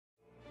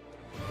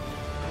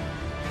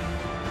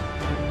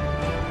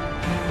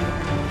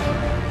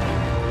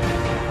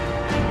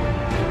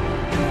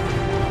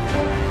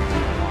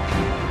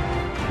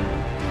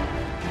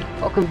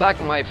Welcome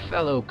back, my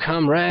fellow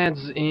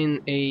comrades,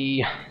 in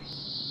a,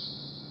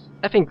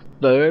 I think,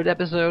 third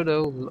episode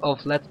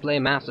of Let's Play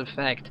Mass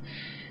Effect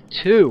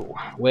 2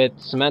 with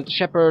Samantha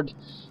Shepard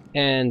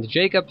and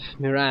Jacob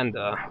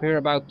Miranda. We're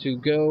about to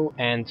go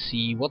and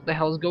see what the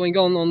hell is going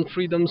on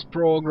Freedom's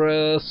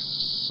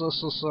Progress.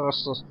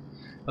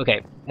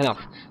 Okay,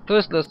 enough.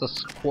 First, there's the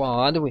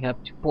squad. We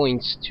have 2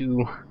 points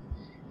to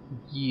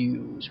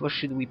use. Where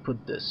should we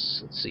put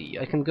this? Let's see.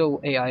 I can go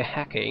AI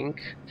hacking.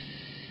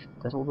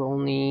 That will be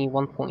only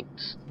 1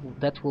 point.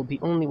 That will be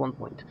only 1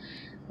 point.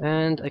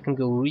 And I can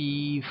go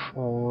Reeve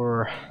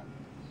or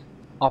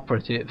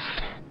Operative.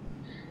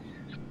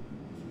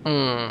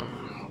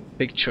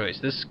 Big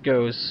choice. This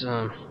goes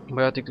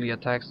vertically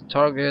attacks the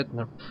target,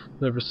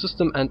 nervous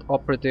system, and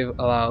Operative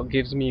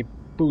gives me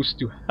boost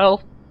to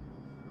health,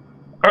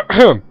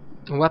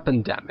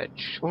 weapon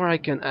damage. Or I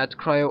can add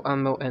cryo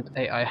ammo and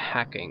AI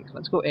hacking.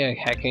 Let's go AI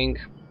hacking.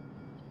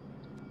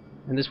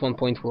 And this 1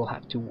 point will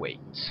have to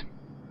wait.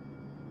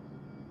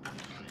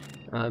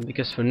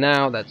 Because for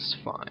now, that's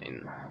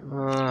fine.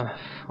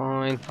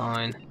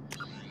 Fine.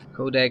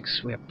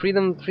 Codex, we have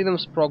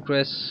Freedom's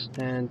Progress,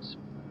 and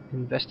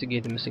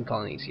investigate the missing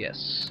colonies,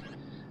 yes.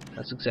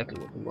 That's exactly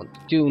what we want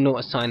to do. No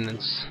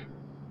assignments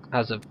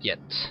as of yet.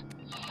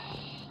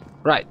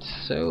 Right,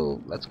 so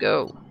let's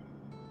go.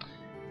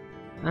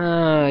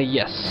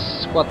 Yes.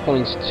 Squad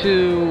points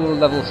 2,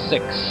 level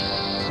 6.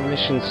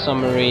 Mission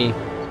summary.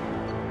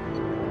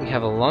 We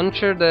have a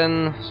launcher,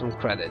 then some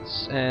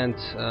credits, and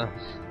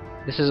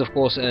this is of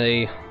course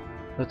a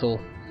little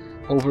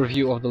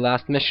overview of the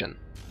last mission.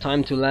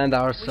 Time to land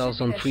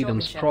ourselves on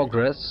Freedom's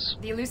Progress.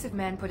 The elusive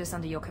man put us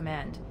under your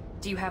command.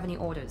 Do you have any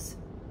orders?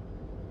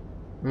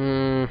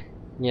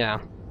 Yeah.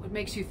 What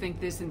makes you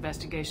think this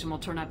investigation will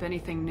turn up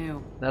anything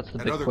new? That's the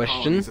At big other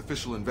question. colonies,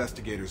 official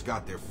investigators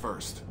got there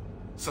first.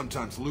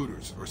 Sometimes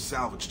looters or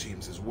salvage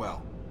teams as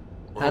well.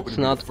 We're That's hoping to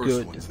be not the first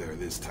good. ones there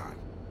this time.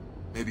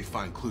 Maybe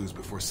find clues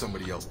before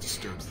somebody else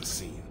disturbs the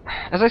scene.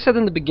 As I said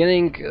in the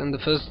beginning, in the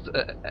first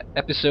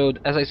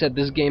episode, as I said,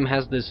 this game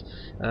has this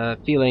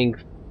feeling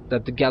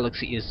that the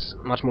galaxy is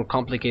much more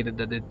complicated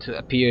than it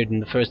appeared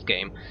in the first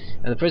game.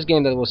 And the first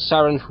game, that was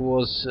Saren, who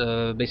was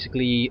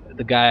basically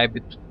the guy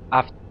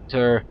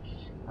after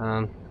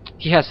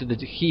he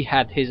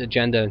had his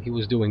agenda and he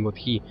was doing what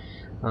he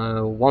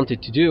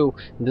wanted to do.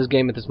 In this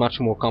game, it is much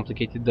more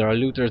complicated. There are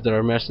looters, there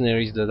are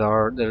mercenaries,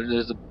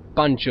 there's a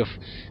bunch of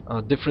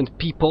different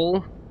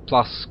people,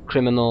 plus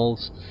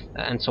criminals,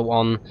 and so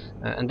on.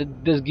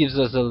 And this gives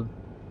us a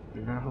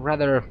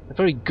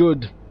very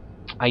good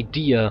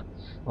idea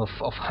of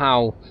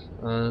how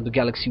the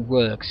galaxy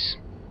works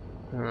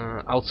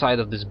outside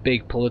of this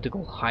big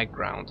political high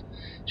ground.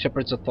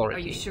 Shepard's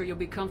authority. Are you sure you'll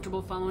be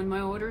comfortable following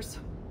my orders?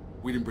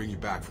 We didn't bring you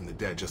back from the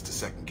dead just to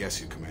second guess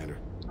you, Commander.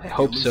 I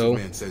hope so. If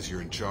the man says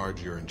you're in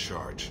charge, you're in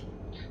charge.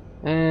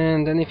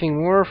 And anything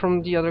more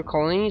from the other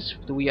colonies?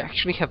 Do we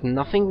actually have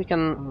nothing we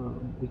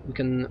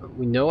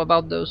know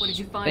about those What did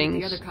you find things?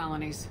 in the other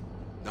colonies?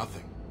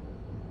 Nothing.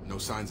 No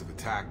signs of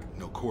attack,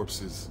 no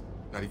corpses,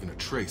 not even a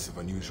trace of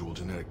unusual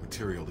genetic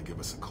material to give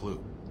us a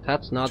clue.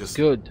 That's not Just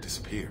good.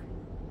 disappeared.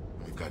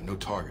 And we've got no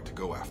target to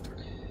go after.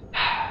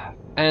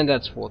 And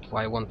that's what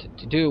I wanted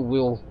to do.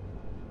 We'll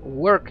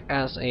work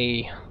as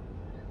a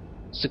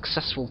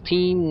successful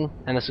team,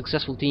 and a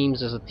successful team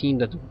is a team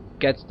that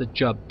gets the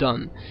job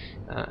done.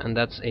 And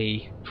that's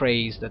a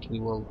phrase that we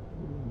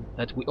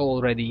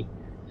already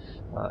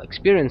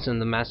experience in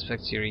the Mass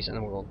Effect series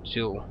and World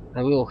 2,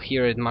 and we'll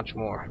hear it much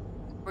more.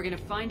 We're gonna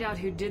find out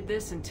who did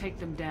this and take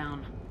them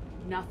down.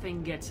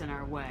 Nothing gets in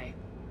our way.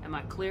 Am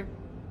I clear?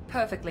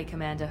 Perfectly,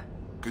 Commander.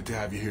 Good to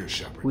have you here,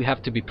 Shepard. We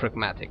have to be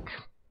pragmatic.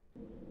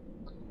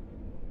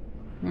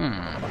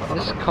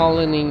 This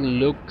colony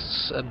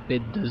looks a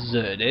bit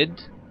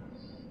deserted,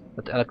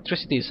 but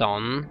electricity is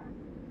on.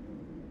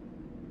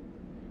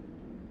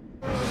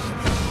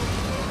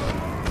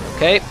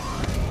 Okay.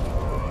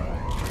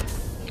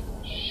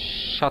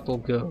 Shuttle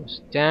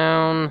goes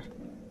down.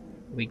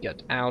 We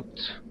get out.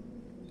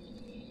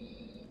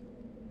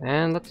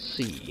 And let's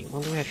see.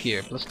 What do we have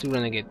here? +2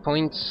 renegade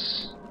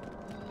points.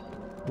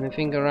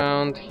 Anything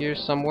around here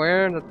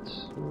somewhere that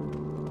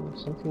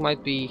something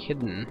might be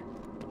hidden?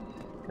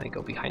 Can I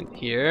go behind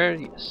here?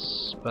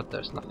 Yes, but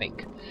there's nothing.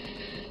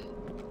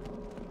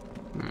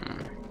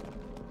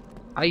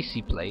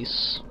 Icy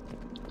place.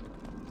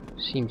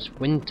 Seems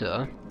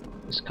winter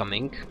is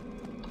coming.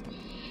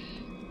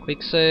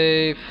 Quick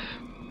save.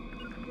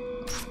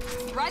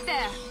 Right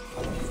there.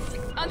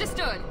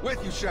 Understood.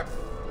 With you, Shepard.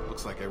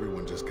 Looks like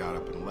everyone just got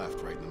up and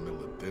left right in the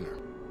middle of dinner.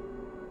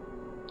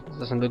 This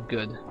doesn't look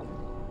good.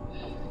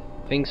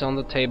 Things on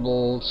the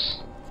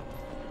tables.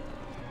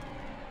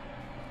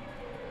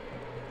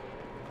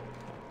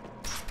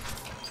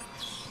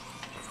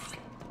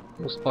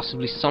 Most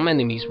possibly some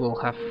enemies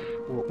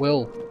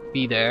will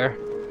be there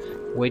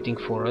waiting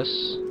for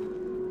us.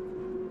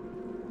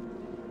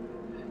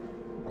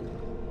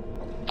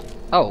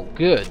 Oh,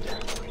 good.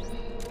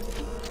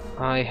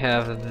 I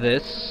have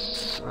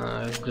this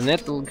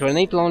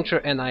grenade launcher,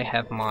 and I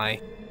have my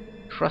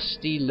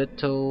trusty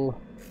little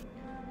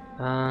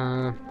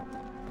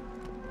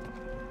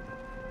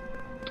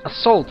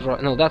Assault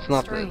rifle. No, that's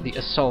not Strange. the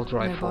assault No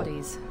rifle.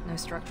 bodies, no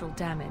structural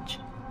damage,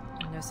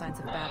 and no signs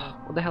of battle.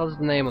 What the hell is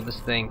the name of this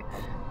thing?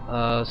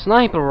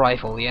 Sniper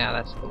rifle. Yeah,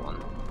 that's the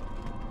one.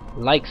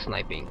 Like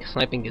sniping.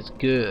 Sniping is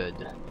good.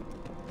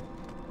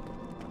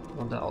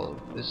 What the hell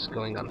is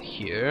going on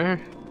here?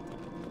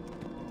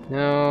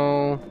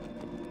 No.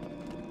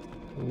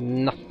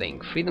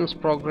 Nothing. Freedom's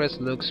Progress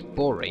looks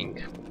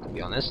boring, to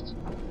be honest.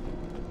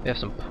 We have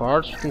some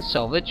parts we can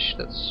salvage.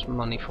 That's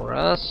money for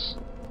us.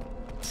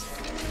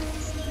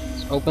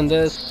 Let's open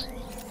this.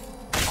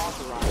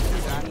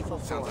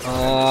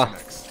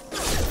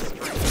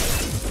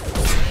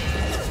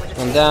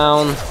 One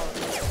down.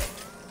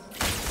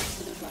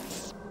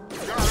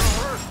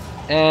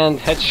 And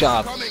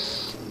headshots.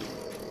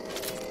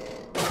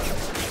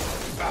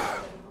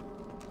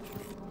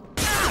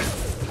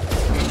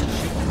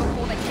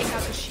 Before they take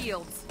out the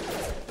shields.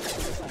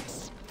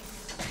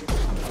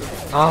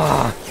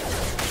 Ah!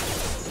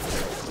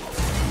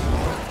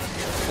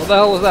 What the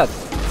hell was that?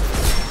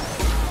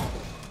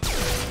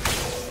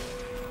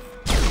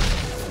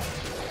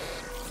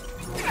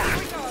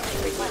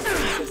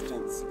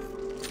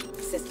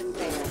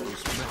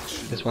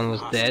 This one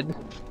was dead.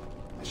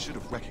 They should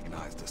have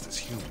recognized us as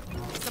human.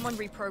 Someone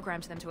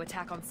reprogrammed them to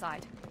attack on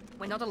sight.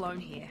 We're not alone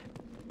here.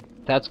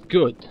 That's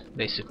good,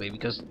 basically,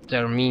 because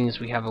that means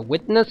we have a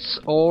witness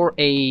or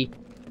the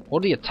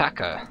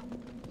attacker.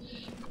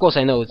 Of course,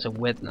 I know it's a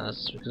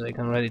witness because I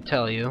can already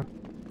tell you.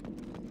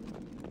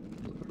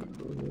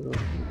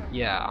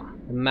 Yeah,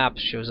 the map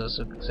shows us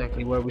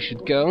exactly where we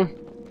should go.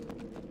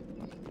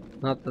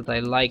 Not that I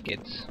like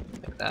it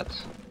like that.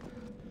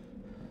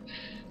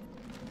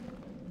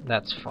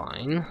 That's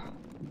fine.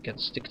 We can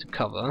stick to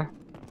cover.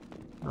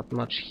 Not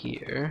much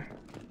here.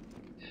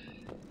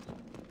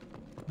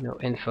 No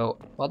info.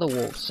 Other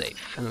wall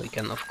safe, and we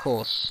can, of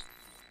course.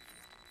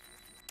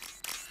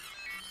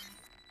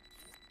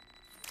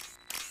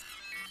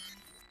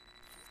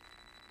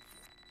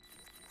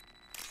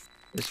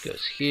 This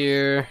goes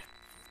here.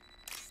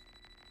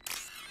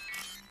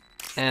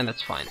 And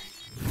that's fine.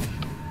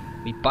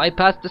 We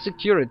bypassed the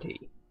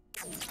security.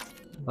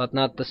 But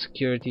not the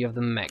security of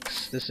the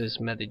mechs. This is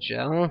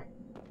Medigel,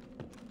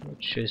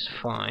 which is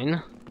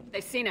fine.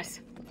 They've seen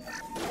us.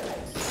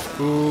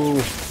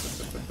 Ooh.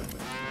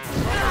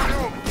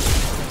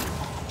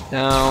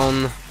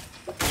 Down.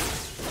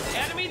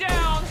 Enemy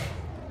down.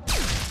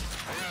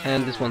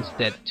 And this one's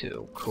dead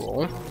too.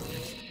 Cool.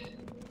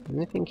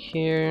 Anything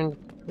here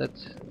that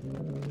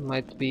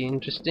might be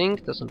interesting?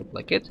 Doesn't look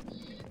like it.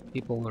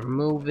 People are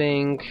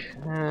moving,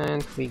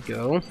 and we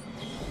go.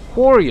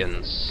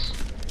 Quarians.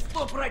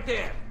 Stop right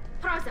there!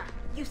 Praza,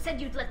 you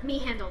said you'd let me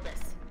handle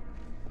this.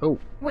 Oh,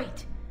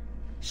 Wait,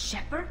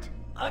 Shepard?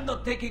 I'm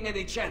not taking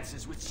any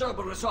chances with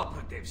Cerberus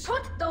operatives.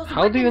 Put those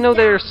how do you weapons know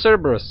they're down.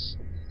 Cerberus?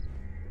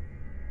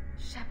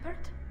 Shepard?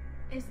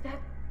 Is that...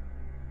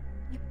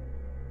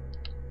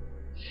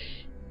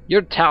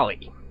 You're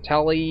Tally.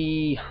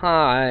 Tally,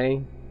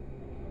 hi.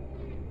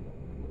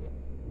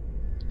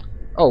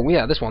 Oh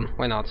yeah, this one.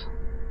 Why not?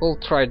 We'll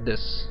try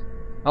this.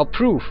 I'll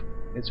prove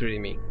it's really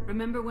me.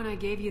 Remember when I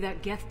gave you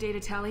that Geth data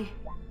tally?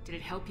 Did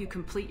it help you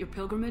complete your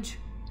pilgrimage?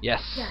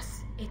 Yes.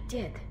 Yes, it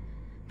did.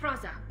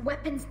 Praza,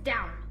 weapons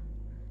down.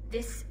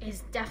 This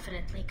is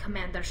definitely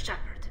Commander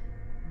Shepard.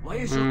 Why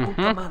is your own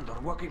commander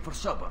working for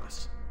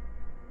Cerberus?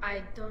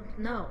 I don't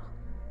know.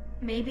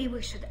 Maybe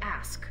we should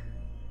ask.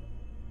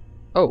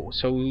 Oh,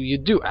 so you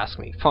do ask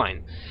me.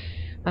 Fine.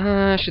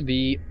 I should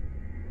be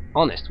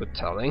honest with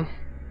telling.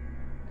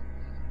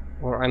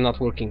 Or I'm not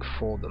working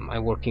for them.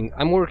 I'm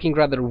working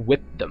rather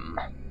with them.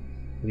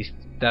 At least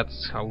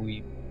that's how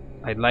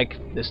I'd like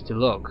this to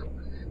look.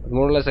 But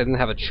more or less I didn't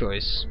have a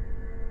choice.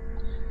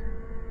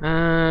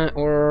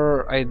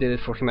 Or I did it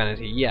for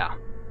humanity. Yeah.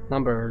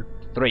 Number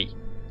 3.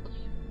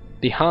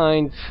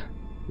 Behind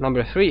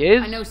number 3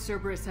 is... I know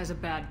Cerberus has a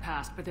bad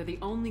past, but they're the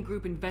only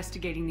group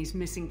investigating these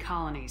missing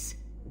colonies.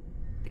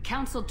 The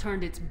Council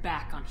turned its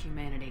back on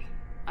humanity.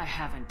 I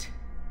haven't.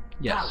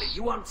 Yes. Tally,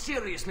 you aren't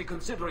seriously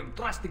considering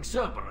trusting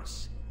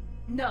Cerberus?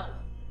 No,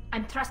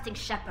 I'm trusting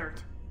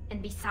Shepard.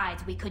 And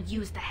besides, we could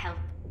use the help.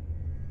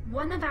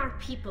 One of our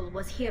people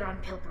was here on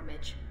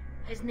pilgrimage.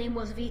 His name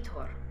was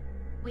Vitor.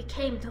 We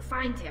came to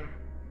find him.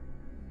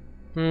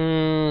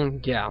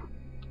 Yeah.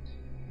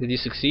 Did you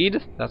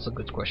succeed? That's a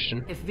good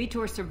question. If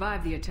Vitor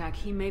survived the attack,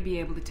 he may be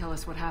able to tell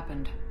us what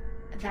happened.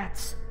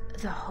 That's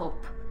the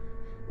hope.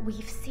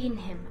 We've seen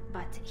him,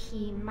 but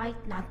he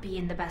might not be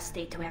in the best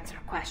state to answer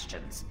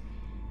questions.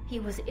 He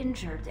was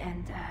injured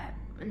and,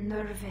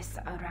 nervous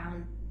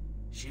around...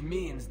 She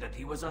means that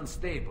he was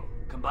unstable.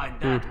 Combine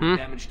that with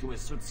damage to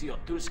his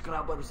CO2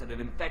 scrubbers and an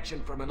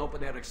infection from an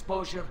open-air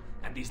exposure,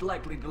 and he's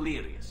likely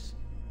delirious.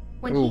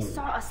 When he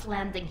saw us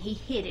landing, he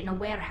hid in a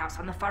warehouse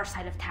on the far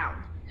side of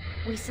town.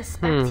 We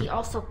suspect he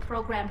also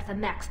programmed the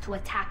mechs to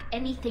attack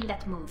anything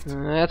that moved.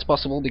 That's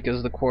possible,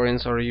 because the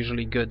Quarians are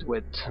usually good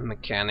with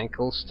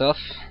mechanical stuff.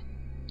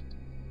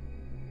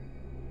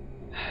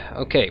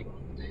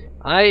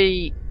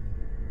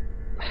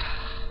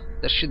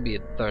 there should be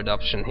a third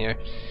option here.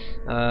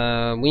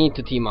 We need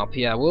to team up.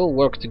 Yeah, we'll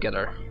work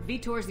together.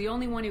 Vitor's the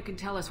only one who can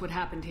tell us what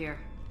happened here.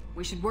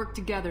 We should work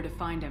together to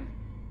find him.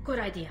 Good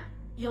idea.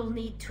 You'll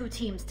need 2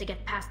 teams to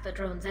get past the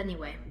drones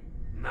anyway.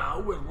 Now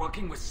we're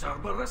working with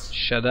Cerberus?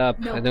 Shut up,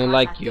 No, I don't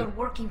Plaza, like you. You're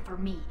working for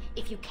me.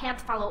 If you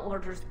can't follow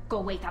orders, go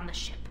wait on the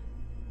ship.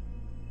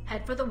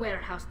 Head for the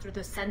warehouse through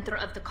the center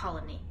of the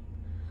colony.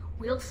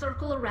 We'll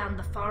circle around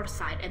the far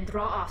side and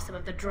draw off some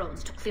of the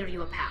drones to clear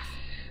you a path.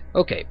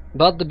 Okay,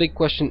 but the big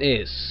question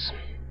is,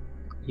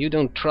 you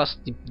don't trust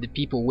the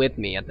people with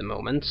me at the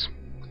moment,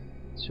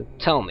 so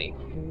tell me,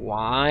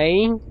 why?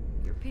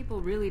 Your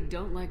people really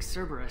don't like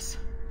Cerberus.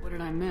 What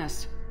did I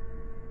miss?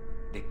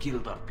 They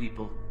killed our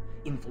people,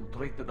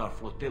 infiltrated our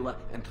flotilla,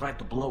 and tried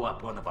to blow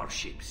up one of our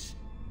ships.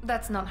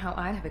 That's not how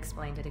I'd have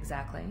explained it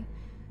exactly.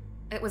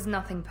 It was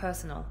nothing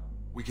personal.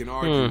 We can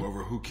argue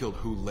over who killed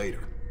who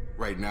later.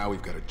 Right now,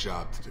 we've got a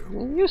job to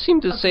do. You seem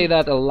to say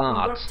that a We'll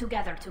lot. work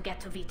together to get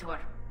to Vitor.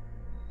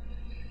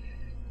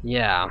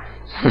 Yeah.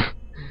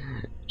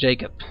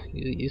 Jacob,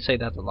 you say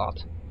that a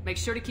lot. Make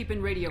sure to keep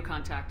in radio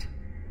contact.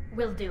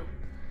 Will do.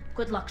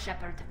 Good luck,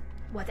 Shepard.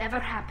 Whatever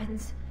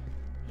happens,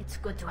 it's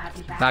good to have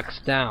you back.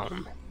 Backs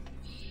down.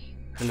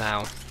 For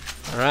now.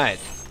 Alright.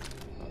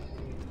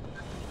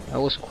 That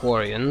was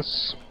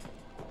Quarians.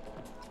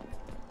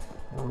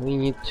 We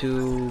need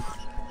to...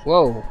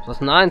 Whoa,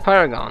 +9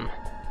 Paragon.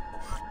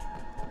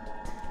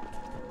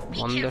 Be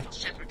careful,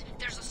 Shepard.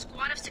 There's a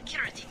squad of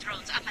security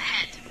drones up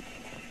ahead.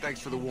 Thanks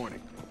for the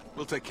warning.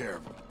 We'll take care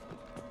of them.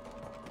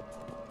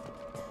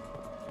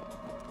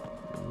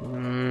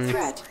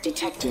 Threat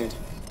detected.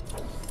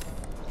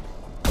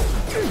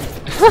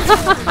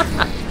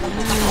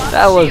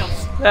 That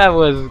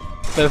was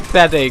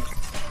pathetic.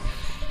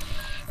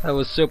 That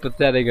was so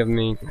pathetic of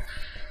me.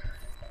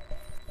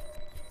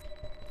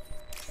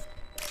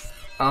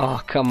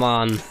 Oh, come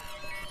on.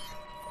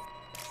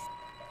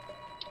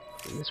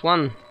 This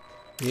one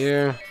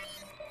here.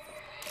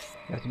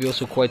 You have to be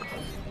also quite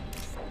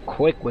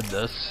quick with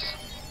this,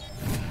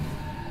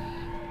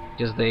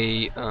 because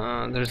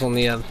there's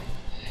only a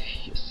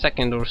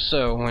second or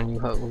so when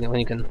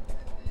you can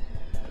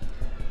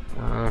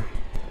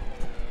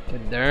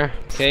get there.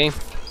 Okay.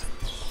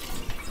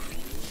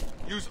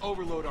 Use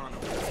overload on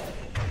them.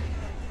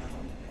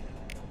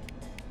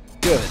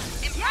 Good.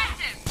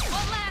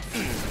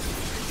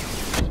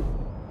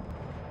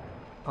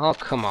 Oh,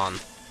 come on.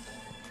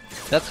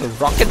 That's a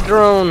rocket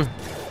drone.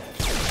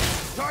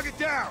 Target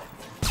down.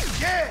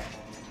 Yeah.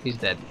 He's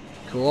dead.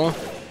 Cool.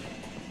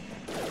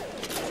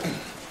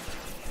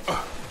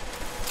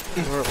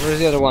 Where's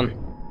the other one?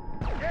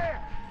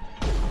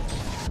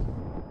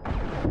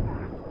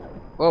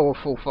 Whoa,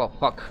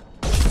 fuck.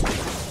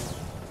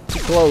 Too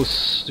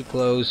close, too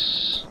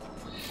close.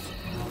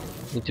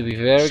 Need to be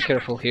very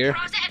careful here.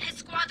 Raza and his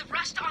squad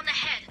rushed on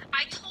ahead.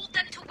 I told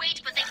them to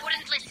wait, but they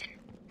wouldn't listen.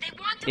 They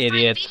want to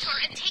Idiots. find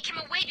Vitor and take him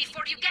away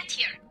before you get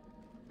here.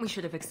 We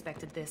should have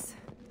expected this.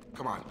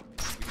 Come on. We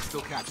can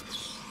still catch them.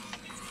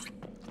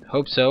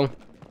 Hope so.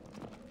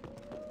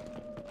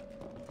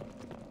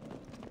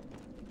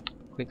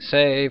 Quick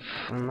save.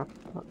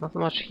 Not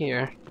much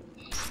here.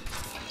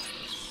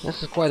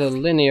 This is quite a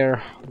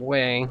linear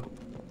way.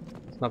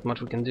 There's not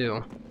much we can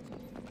do.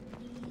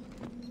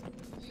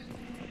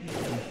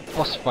 The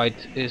boss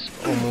fight is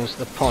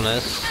almost upon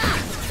us.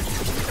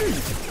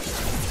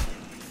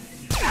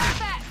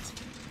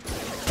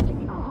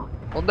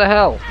 What the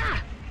hell?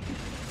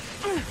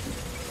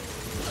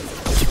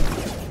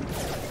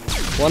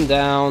 One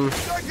down.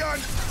 Shotgun.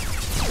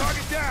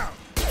 Target down.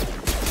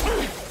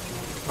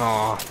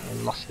 Oh, I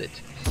lost it.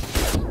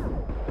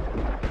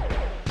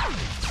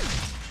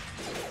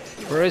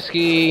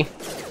 Risky.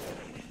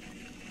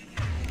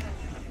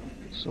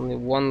 There's only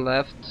one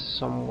left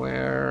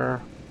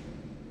somewhere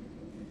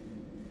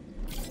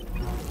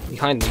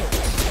behind me.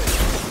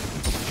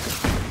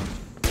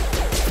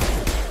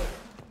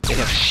 They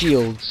have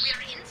shields.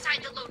 We're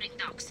inside the loading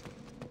docks.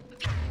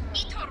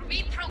 Vitor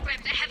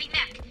reprogrammed the heavy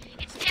mech.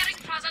 It's tearing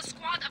Raza's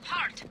squad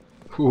apart.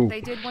 Ooh.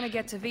 They did want to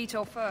get to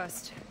Vitor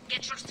first.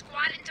 Get your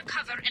squad into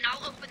cover and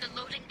I'll open the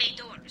loading bay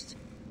doors.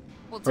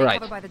 We'll take Right.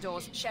 cover by the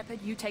doors.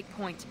 Shepard, you take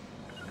point.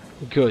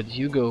 Good,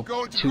 you go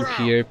to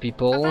here,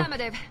 people.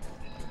 Affirmative.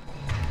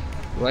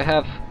 Do I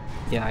have...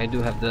 Yeah, I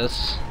do have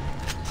this.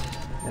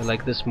 I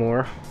like this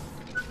more.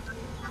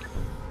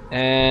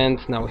 And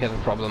now we have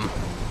a problem.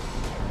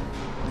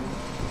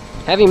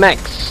 Heavy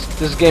mechs!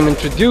 This game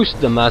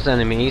introduced them as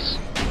enemies.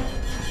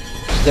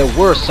 There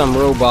were some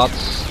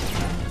robots.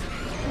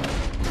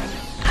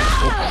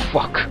 Oh,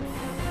 fuck.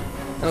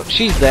 Oh,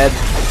 she's dead.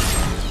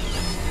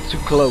 Too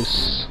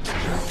close.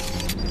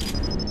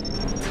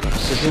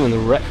 This is even the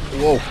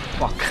whoa,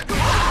 fuck.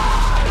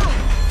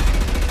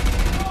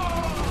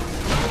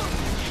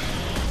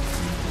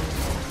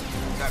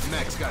 That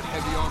mech's got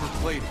heavy armor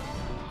plating.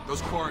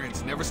 Those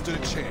Quarians never stood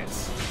a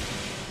chance.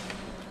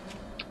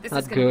 This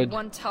Not is gonna good. be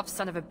one tough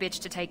son of a bitch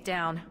to take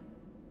down.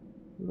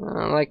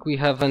 Like we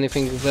have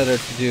anything better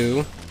to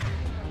do.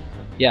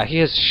 Yeah, he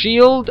has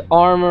shield,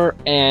 armor,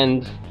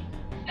 and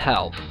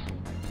health.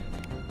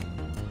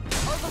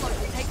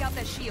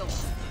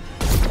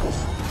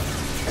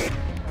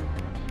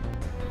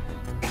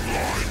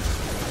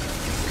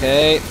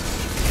 Okay.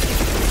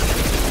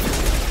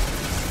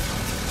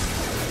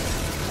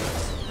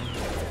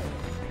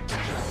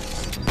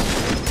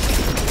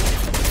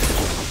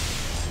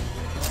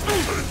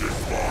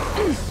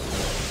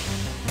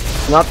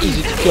 Not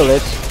easy to kill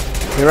it.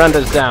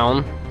 Miranda's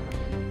down.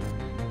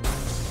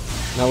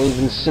 Now we'll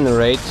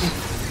incinerate.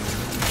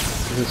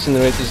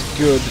 Incinerate is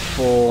good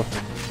for...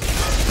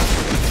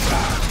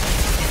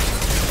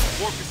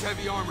 Warp is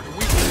heavy armor to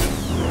weaken.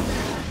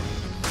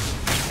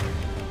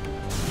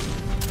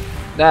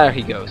 There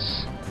he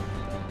goes.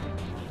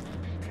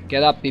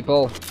 Get up,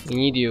 people. We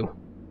need you.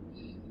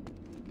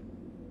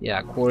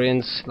 Yeah,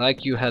 Quarians,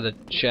 like you had a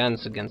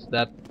chance against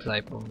that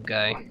type of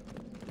guy.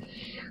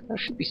 There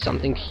should be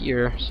something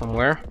here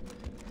somewhere.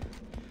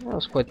 That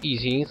was quite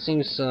easy. It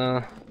seems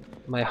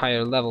my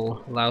higher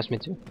level allows me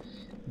to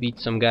beat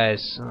some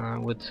guys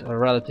with a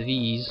relative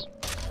ease.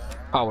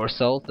 Power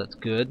cells, that's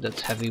good.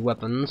 That's heavy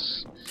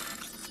weapons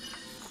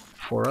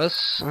for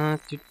us. Where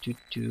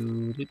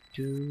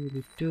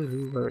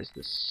is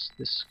this?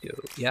 This go?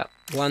 Yeah,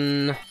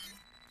 1,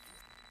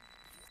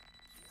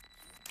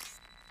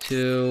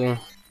 2,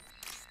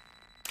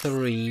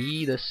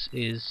 3. This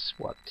is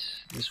what?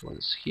 This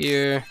one's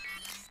here.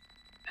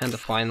 And the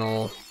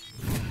final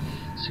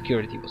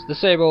security was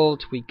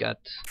disabled. We got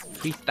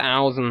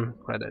 3,000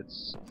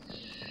 credits.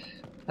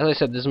 As I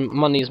said, this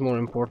money is more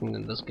important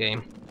in this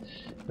game.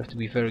 You have to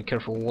be very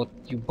careful what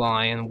you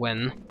buy and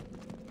when.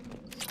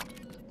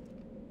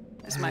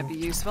 This might be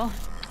useful.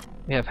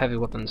 We have heavy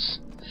weapons.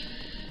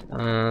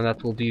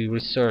 That will be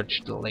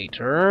researched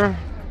later.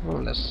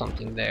 Oh, there's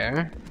something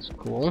there. It's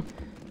cool.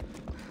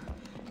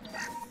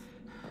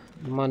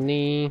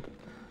 Money.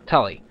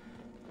 Tally.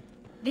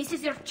 This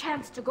is your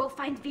chance to go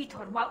find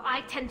Vitor while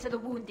I tend to the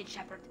wounded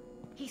Shepard.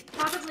 He's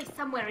probably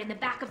somewhere in the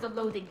back of the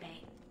loading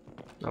bay.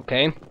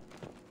 Okay.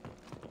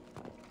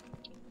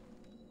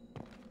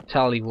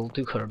 Tally will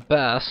do her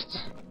best.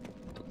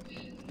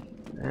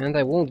 And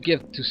I won't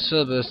give to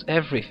Cerberus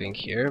everything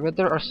here, but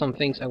there are some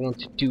things I want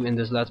to do in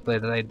this Let's Play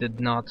that I did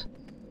not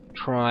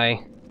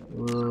try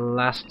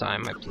last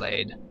time I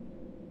played.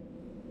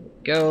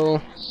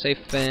 Go, save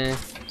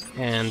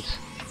and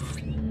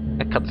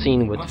a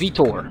cutscene with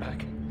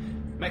Vitor.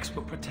 Mechs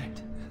will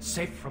protect.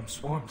 Safe from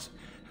swarms.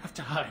 Have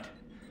to hide.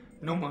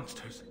 No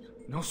monsters.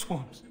 No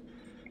swarms.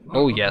 No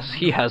oh yes,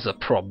 he has a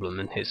problem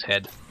in his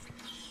head.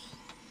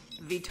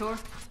 Vitor?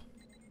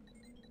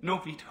 No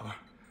Vitor.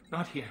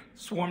 Not here.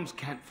 Swarms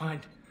can't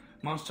find.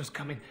 Monsters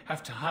coming.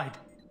 Have to hide.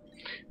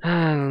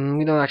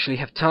 We don't actually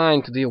have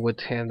time to deal with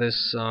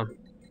this.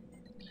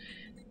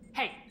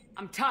 Hey,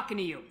 I'm talking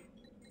to you.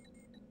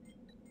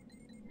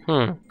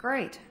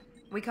 Great.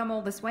 We come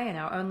all this way and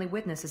our only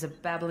witness is a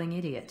babbling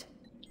idiot.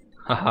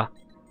 Haha.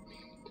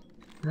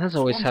 That's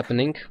always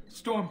happening.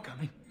 Storm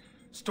coming.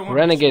 Storm.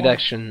 Renegade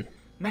action.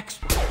 Mechs.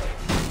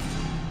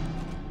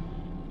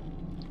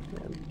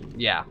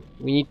 Yeah,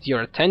 we need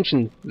your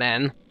attention,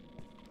 man.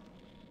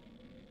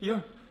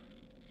 You're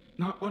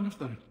not one of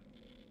them.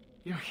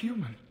 You're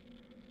human.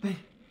 They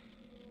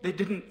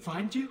didn't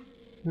find you?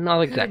 Not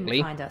Who exactly.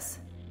 didn't find us?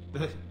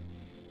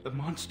 The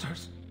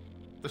monsters.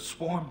 The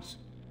swarms.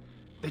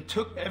 They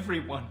took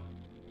everyone.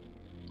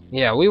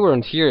 Yeah, we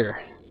weren't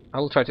here. I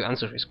will try to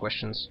answer his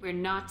questions. We're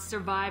not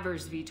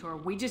survivors,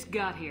 Vitor. We just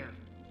got here.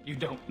 You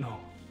don't know.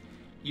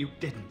 You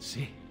didn't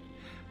see.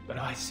 But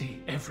I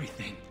see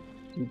everything.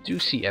 You do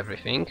see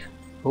everything.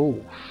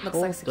 Oh, Looks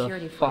like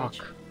security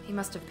footage. He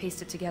must have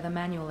pieced it together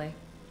manually.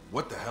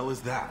 What the hell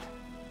is that?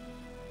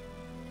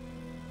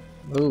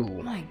 Oh.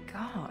 My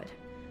god.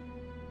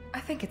 I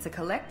think it's a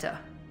collector.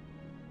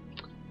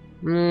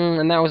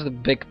 And that was the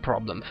big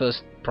problem.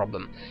 First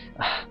problem.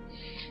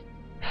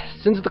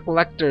 Since the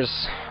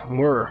collectors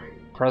were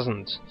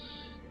present,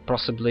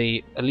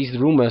 possibly at least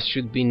rumors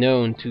should be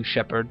known to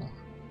Shepard.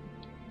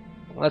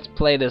 Let's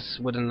play this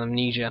with an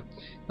amnesia.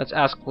 Let's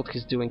ask what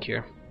he's doing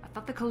here. I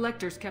thought the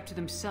collectors kept to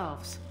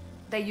themselves.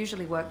 They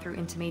usually work through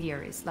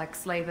intermediaries, like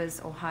slavers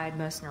or hired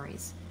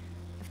mercenaries.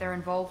 If they're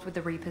involved with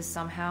the Reapers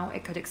somehow,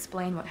 it could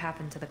explain what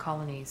happened to the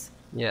colonies.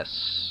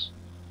 Yes.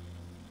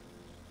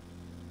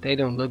 They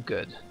don't look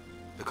good.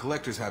 The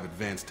collectors have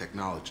advanced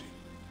technology.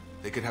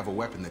 They could have a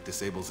weapon that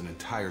disables an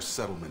entire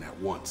settlement at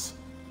once.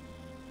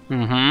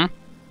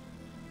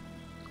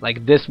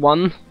 Like this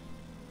one?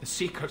 The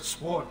Seeker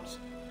swarms.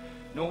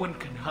 No one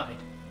can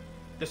hide.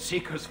 The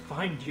Seekers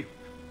find you,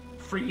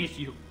 freeze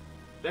you,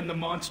 then the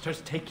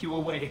monsters take you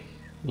away.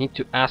 Need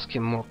to ask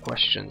him more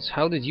questions.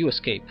 How did you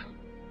escape?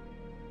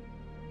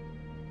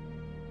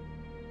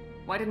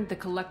 Why didn't the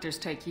collectors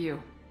take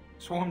you?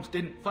 Swarms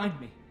didn't find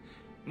me.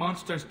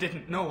 Monsters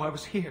didn't know I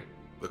was here.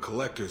 The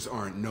collectors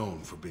aren't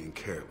known for being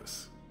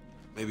careless.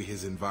 Maybe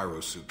his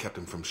enviro suit kept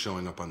him from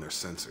showing up on their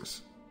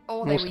sensors.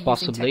 Or they Most were using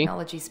possibly.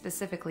 technology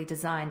specifically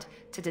designed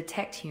to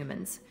detect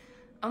humans.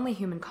 Only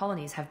human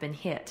colonies have been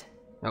hit.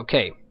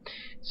 Okay.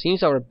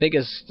 Seems our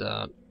biggest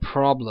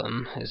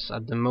problem is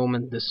at the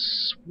moment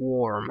this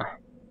swarm.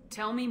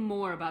 Tell me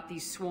more about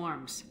these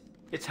swarms.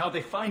 It's how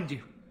they find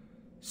you.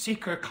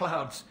 Seeker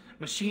clouds,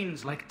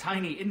 machines like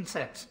tiny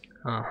insects.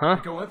 They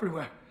go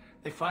everywhere.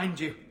 They find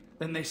you,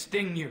 Then they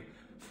sting you,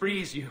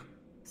 freeze you.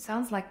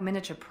 Sounds like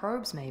miniature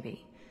probes,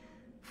 maybe.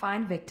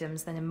 Find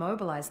victims, then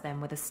immobilize them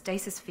with a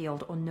stasis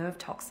field or nerve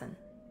toxin.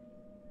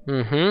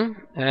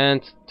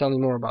 And tell me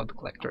more about the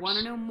collectors. I want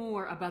to know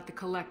more about the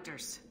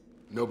collectors.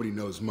 Nobody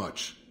knows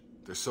much.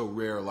 They're so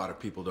rare, a lot of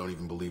people don't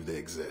even believe they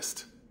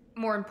exist.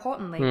 More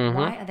importantly,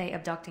 why are they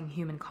abducting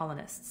human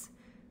colonists?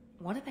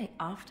 What are they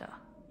after?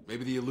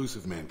 Maybe the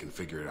elusive man can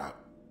figure it out.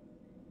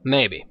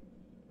 Maybe.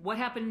 What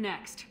happened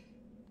next?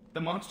 The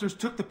monsters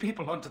took the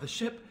people onto the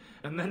ship,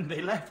 and then they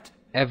left.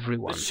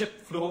 Everyone. The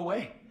ship flew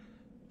away.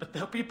 But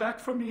they'll be back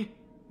for me.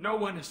 No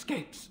one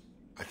escapes.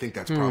 I think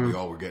that's probably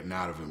all we're getting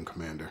out of him,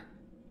 Commander.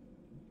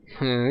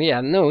 Yeah,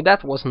 no,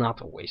 that was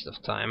not a waste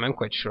of time. I'm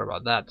quite sure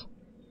about that.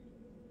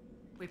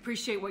 We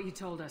appreciate what you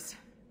told us.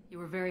 You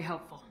were very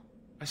helpful.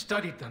 I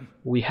studied them.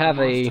 We have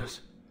the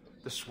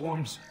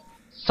swarms.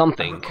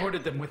 something. I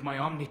recorded them with my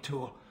Omni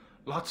tool.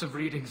 Lots of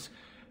readings.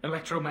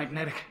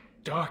 Electromagnetic.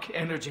 Dark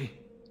energy.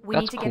 We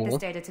need to get this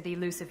data to the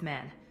elusive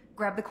man.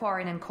 Grab the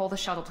Quarian and call the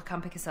shuttle to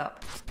come pick us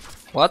up.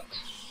 What?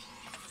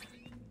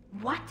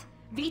 What?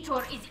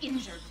 Vitor is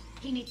injured.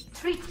 He needs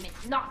treatment,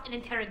 not an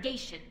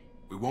interrogation.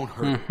 We won't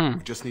hurt him.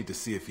 We just need to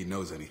see if he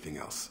knows anything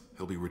else.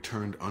 He'll be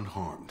returned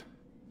unharmed.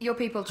 Your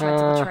people tried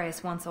to betray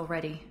us once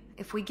already.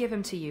 If we give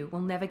him to you,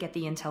 we'll never get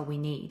the intel we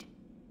need.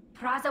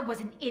 Praza was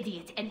an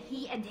idiot, and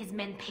he and his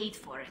men paid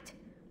for it.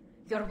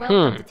 You're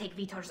welcome to take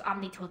Vitor's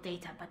Omnitool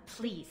data, but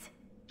please,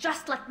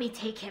 just let me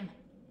take him.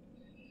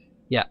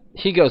 Yeah,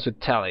 he goes with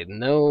Tally.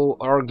 No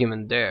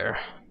argument there.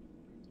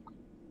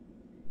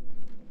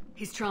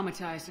 He's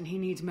traumatized and he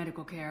needs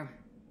medical care.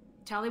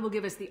 Tally will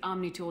give us the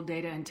Omnitool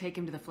data and take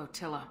him to the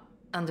flotilla.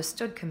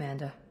 Understood,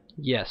 Commander.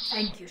 Yes.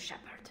 Thank you,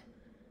 Shepard.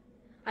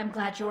 I'm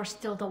glad you're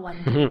still the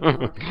one giving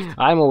orders.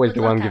 I'm always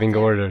Good the one luck giving out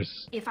there.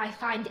 orders. If I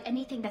find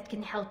anything that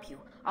can help you,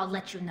 I'll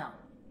let you know.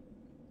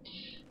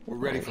 We're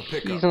ready for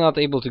pickup. He's not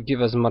able to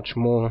give us much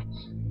more.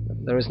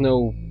 There is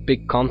no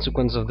big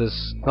consequence of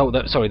this. Oh,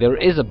 sorry, there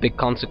is a big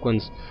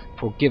consequence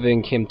for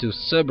giving him to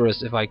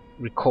Cerberus, if I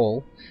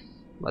recall.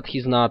 But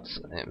he's not...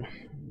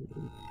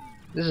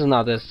 this is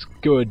not as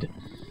good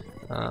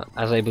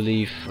as I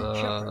believe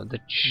the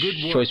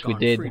choice we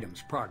did.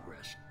 Freedom's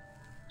progress.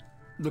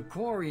 The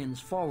Quarians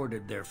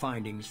forwarded their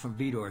findings from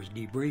Vitor's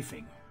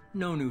debriefing.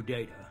 No new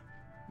data,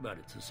 but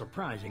it's a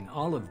surprising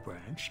olive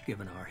branch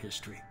given our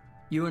history.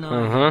 You and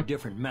I have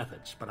different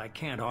methods, but I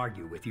can't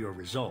argue with your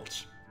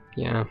results.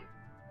 Yeah.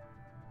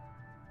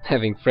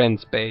 Having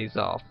friends pays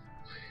off.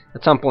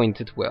 At some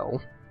point it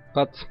will,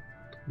 but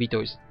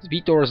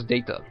Vitor's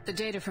data. The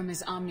data from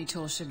his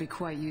Omnitool should be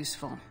quite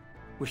useful.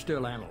 We're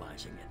still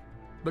analyzing it.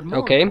 But more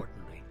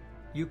importantly,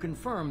 you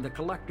confirm the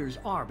collectors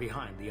are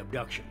behind the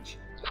abductions.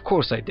 Of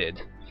course I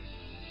did.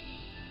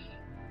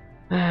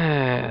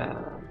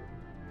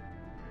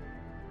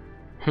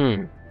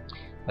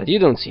 But you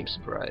don't seem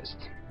surprised.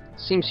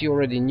 Seems you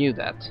already knew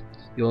that.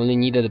 You only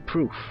needed a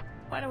proof.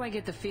 Why do I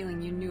get the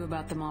feeling you knew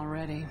about them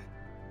already?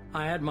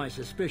 I had my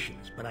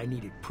suspicions, but I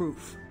needed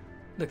proof.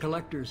 The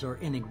collectors are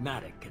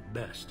enigmatic at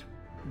best.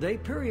 They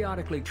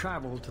periodically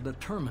travel to the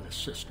terminus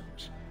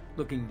systems,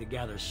 looking to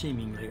gather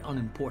seemingly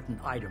unimportant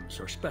items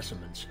or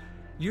specimens,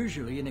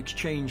 usually in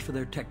exchange for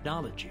their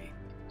technology.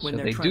 When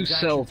so they do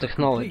sell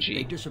technology.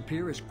 They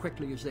disappear as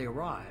quickly as they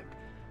arrived,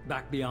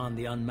 back beyond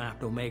the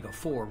unmapped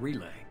Omega-4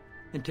 relay.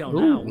 Until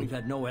now, we've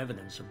had no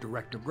evidence of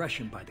direct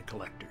aggression by the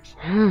collectors.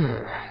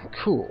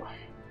 Cool.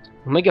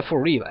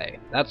 Omega-4 relay.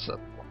 That's a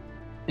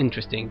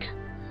interesting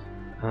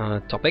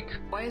topic.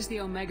 Why is the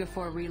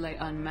Omega-4 relay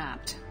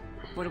unmapped?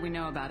 What do we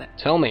know about it?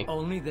 Tell me.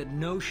 Only that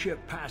no ship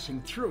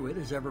passing through it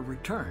has ever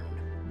returned.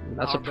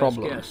 That's Our a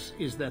problem. best guess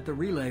is that the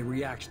relay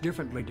reacts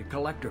differently to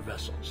collector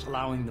vessels,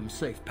 allowing them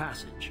safe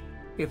passage.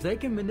 If they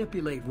can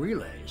manipulate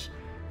relays,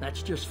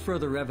 that's just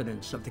further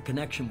evidence of the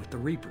connection with the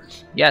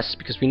Reapers. Yes,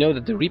 because we know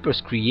that the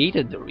Reapers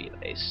created the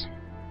relays.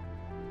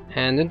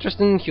 And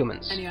interested in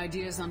humans. Any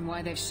ideas on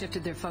why they've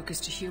shifted their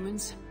focus to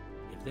humans?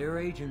 If they're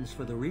agents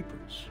for the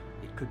Reapers,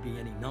 it could be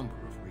any number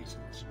of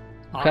reasons.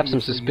 I have some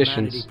Obviously,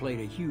 suspicions. Humanity played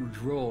a huge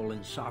role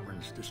in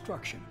Sovereign's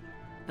destruction.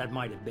 That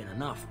might have been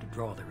enough to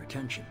draw their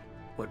attention.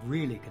 What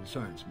really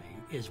concerns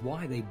me is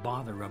why they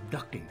bother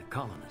abducting the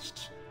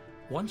colonists.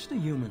 Once the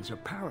humans are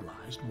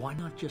paralyzed, why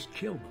not just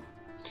kill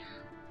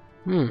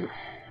them?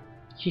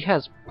 He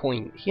has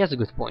a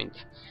good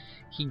point.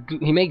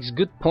 He makes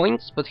good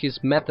points, but his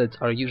methods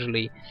are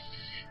usually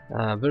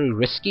very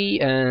risky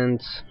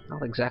and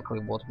not exactly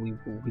what we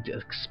would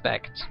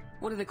expect.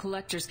 What are the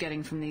collectors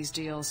getting from these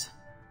deals?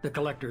 The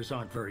collectors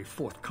aren't very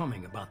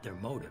forthcoming about their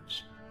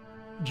motives.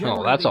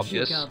 Oh, that's Generally,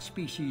 obvious. Seek out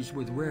species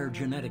with rare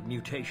genetic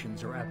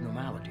mutations or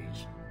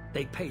abnormalities.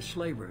 They pay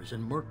slavers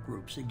and merc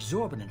groups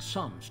exorbitant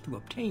sums to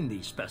obtain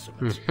these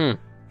specimens,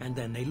 and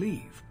then they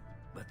leave.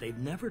 But they've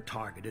never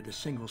targeted a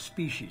single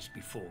species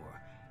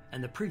before,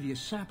 and the previous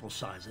sample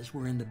sizes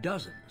were in the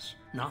dozens,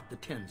 not the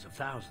tens of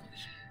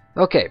thousands.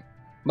 Okay,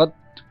 but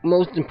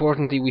most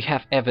importantly, we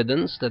have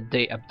evidence that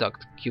they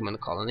abduct human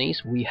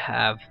colonies. We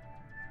have...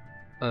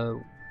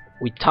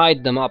 we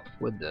tied them up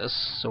with this,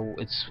 so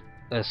it's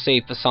a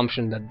safe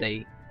assumption that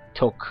they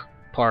took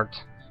part,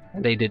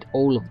 and they did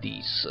all of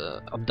these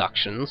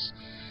abductions.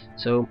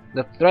 So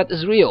the threat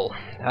is real.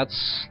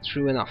 That's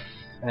true enough,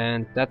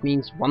 and that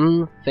means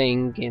one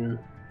thing in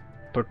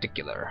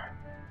particular: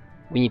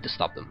 we need to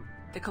stop them.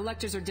 The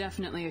Collectors are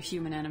definitely a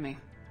human enemy,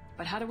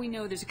 but how do we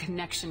know there's a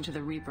connection to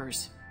the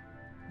Reapers?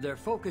 Their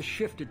focus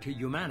shifted to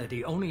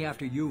humanity only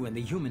after you and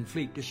the human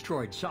fleet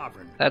destroyed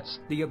Sovereign.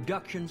 The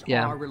abductions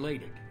are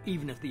related,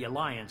 even if the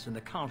Alliance and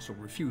the Council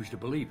refuse to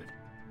believe it.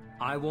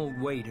 I won't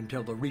wait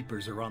until the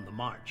Reapers are on the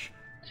march.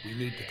 We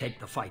need to take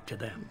the fight to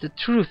them. The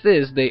truth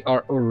is, they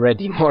are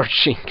already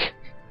marching,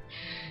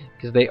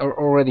 because they are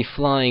already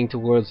flying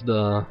towards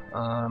the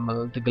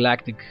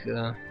galactic,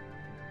 the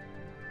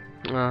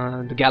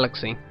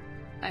galaxy.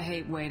 I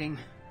hate waiting,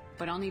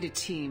 but I'll need a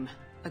team,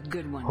 a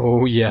good one.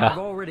 Oh yeah. I've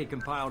already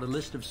compiled a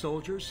list of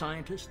soldiers,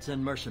 scientists,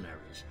 and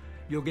mercenaries.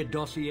 You'll get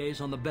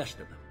dossiers on the best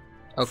of them.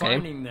 Okay.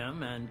 Finding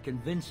them and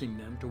convincing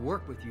them to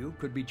work with you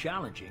could be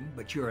challenging,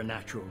 but you're a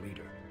natural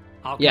leader.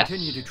 I'll Yes.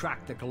 continue to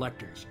track the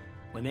Collectors.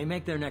 When they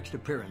make their next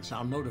appearance,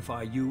 I'll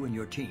notify you and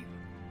your team.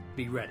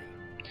 Be ready.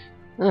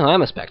 Oh,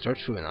 I'm a Spectre,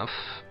 true enough,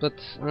 but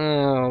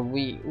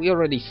we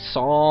already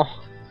saw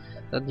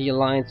that the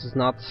Alliance is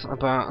not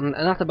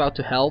about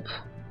to help.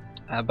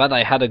 But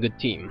I had a good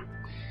team,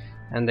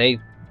 and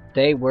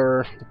they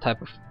were the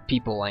type of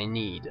people I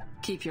need.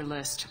 Keep your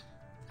list.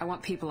 I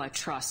want people I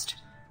trust.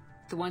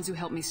 The ones who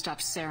helped me stop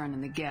Saren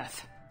and the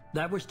Geth.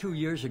 That was 2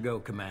 years ago,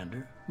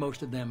 Commander.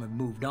 Most of them have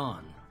moved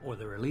on, or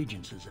their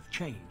allegiances have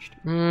changed.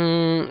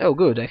 Oh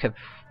good, I have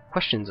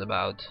questions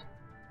about...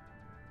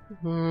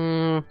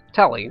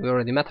 Tali, we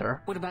already met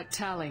her. What about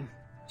Tali?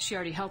 She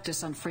already helped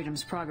us on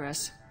Freedom's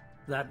Progress.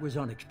 That was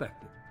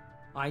unexpected.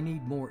 I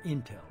need more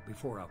intel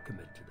before I'll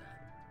commit to that.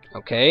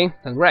 Okay,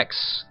 and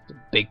Rex, the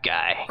big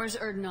guy. Where's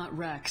Erdnot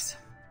Rex?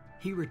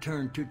 He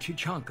returned to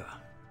Chichanka,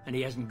 and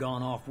he hasn't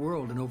gone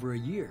off-world in over a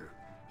year.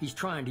 He's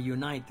trying to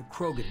unite the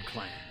Krogan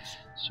clans.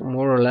 So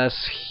more or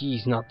less,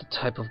 he's not the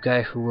type of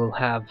guy who will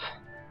have...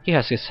 He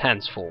has his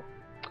hands full.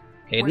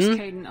 Where's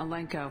Hayden? Caden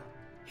Alenko?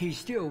 He's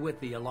still with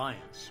the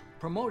Alliance.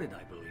 Promoted,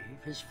 I believe.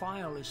 His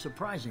file is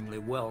surprisingly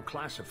well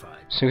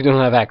classified. So we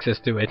don't have access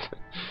to it.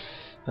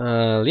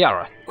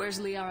 Liara. Where's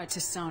Liara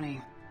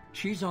Tassoni?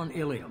 She's on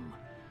Ilium.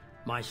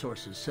 My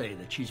sources say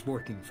that she's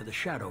working for the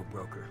Shadow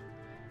Broker.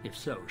 If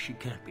so, she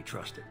can't be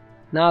trusted.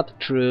 Not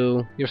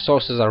true. Your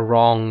sources are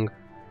wrong.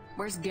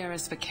 Where's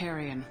Garrus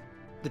Vicarian?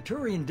 The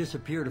Turian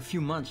disappeared a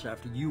few months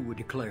after you were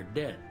declared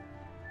dead.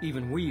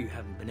 Even we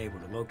haven't been able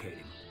to locate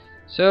him.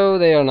 So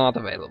they are not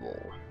available.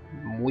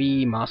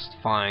 We must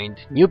find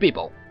new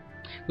people.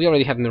 We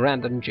already have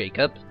Miranda and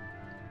Jacob.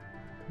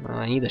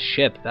 I need a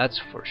ship,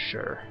 that's for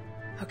sure.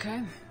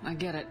 Okay, I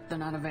get it. They're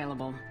not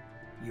available.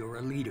 You're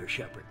a leader,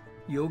 Shepard.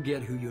 You'll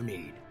get who you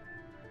need.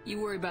 You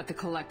worry about the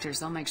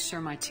Collectors. I'll make sure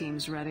my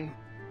team's ready.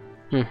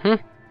 Mm-hmm.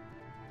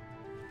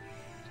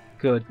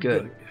 Good.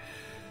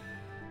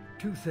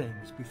 2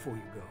 things before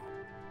you go.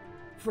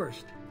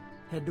 First,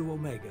 head to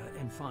Omega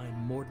and find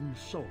Morden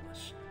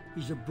Solus.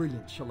 He's a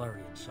brilliant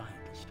Solarian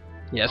scientist.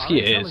 Yes, Our he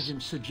is.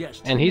 intelligence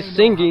suggests And he he's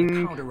may know singing.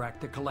 how to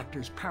counteract the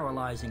Collector's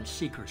paralyzing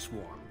seeker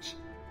swarms.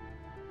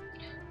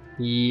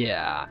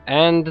 Yeah,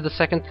 and the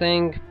second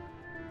thing...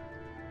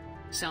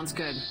 Sounds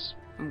good.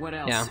 And what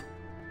else? Yeah.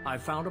 I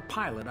found a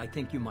pilot I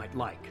think you might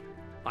like.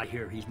 I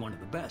hear he's one of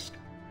the best.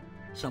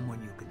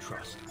 Someone you can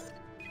trust.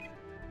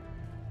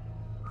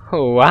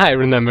 Oh, I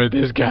remember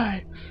this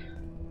guy.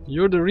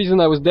 You're the reason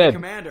I was dead.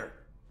 Commander.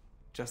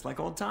 Just like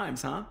old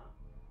times, huh?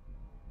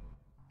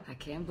 I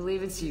can't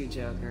believe it's you,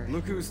 Joker.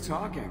 Look who's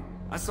talking.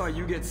 I saw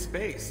you get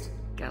spaced.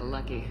 Got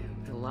lucky,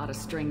 with a lot of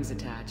strings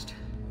attached.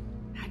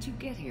 How'd you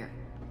get here?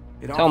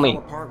 It all Tell me.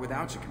 fell apart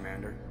without you,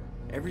 Commander.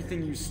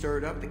 Everything you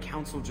stirred up, the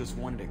Council just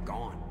wanted it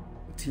gone.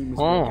 The team was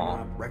Oh. broken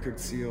up, record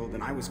sealed,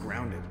 and I was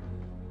grounded.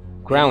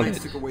 Grounded. The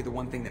Alliance took away the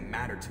one thing that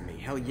mattered to me.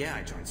 Hell yeah,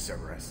 I joined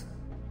Cerberus.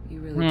 You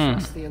really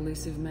trust the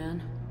elusive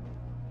man?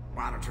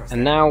 Well, I don't trust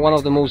And anyone now one much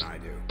of the more most than I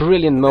do.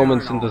 brilliant But they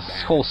moments aren't in all this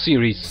bad. whole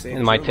series, Saved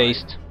in my your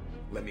taste. life.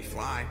 Let me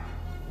fly.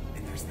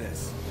 And there's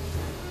this.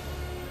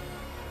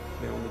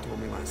 They only told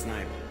me last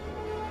night.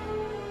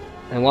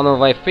 And one of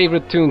my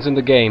favorite tunes in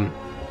the game.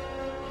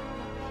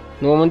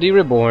 Normandy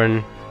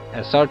Reborn,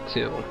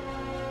 SR2.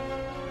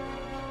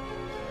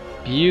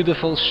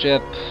 Beautiful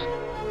ship.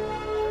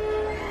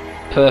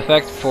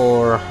 Perfect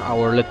for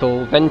our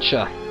little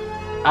adventure.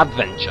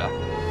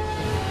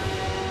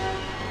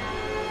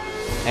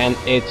 And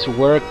it's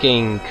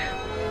working.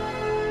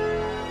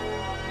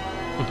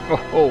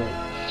 Oh,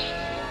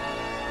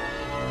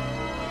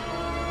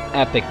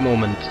 epic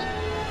moment.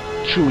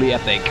 Truly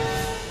epic.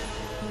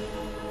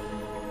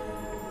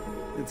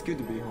 It's good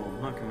to be home,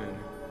 huh, Commander?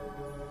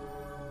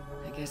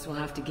 I guess we'll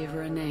have to give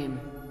her a name.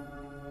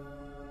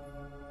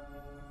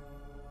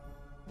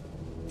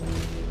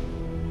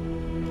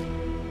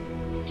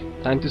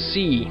 Time to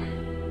see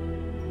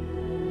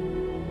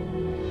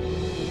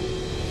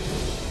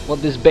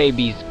what this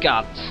baby's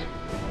got.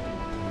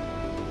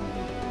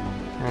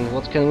 And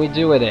what can we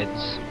do with it?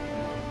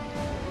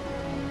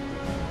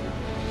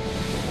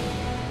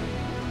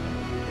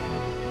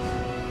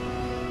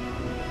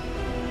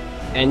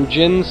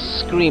 engines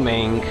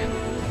screaming.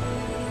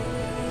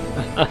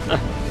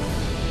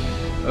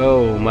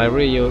 Oh, my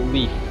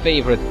really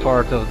favorite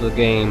part of the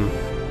game.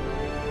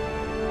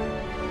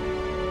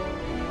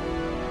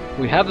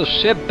 We have the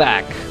ship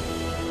back.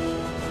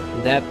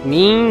 That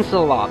means a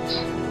lot.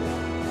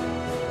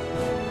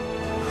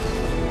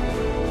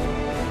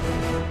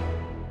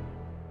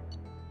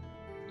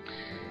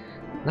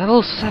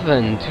 Level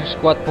 7, 2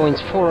 squad points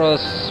for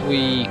us.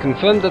 We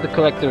confirmed that the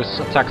collectors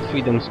attacked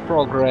Freedom's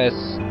progress,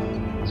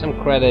 some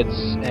credits,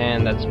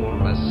 and that's more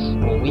or less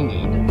all we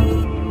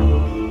need.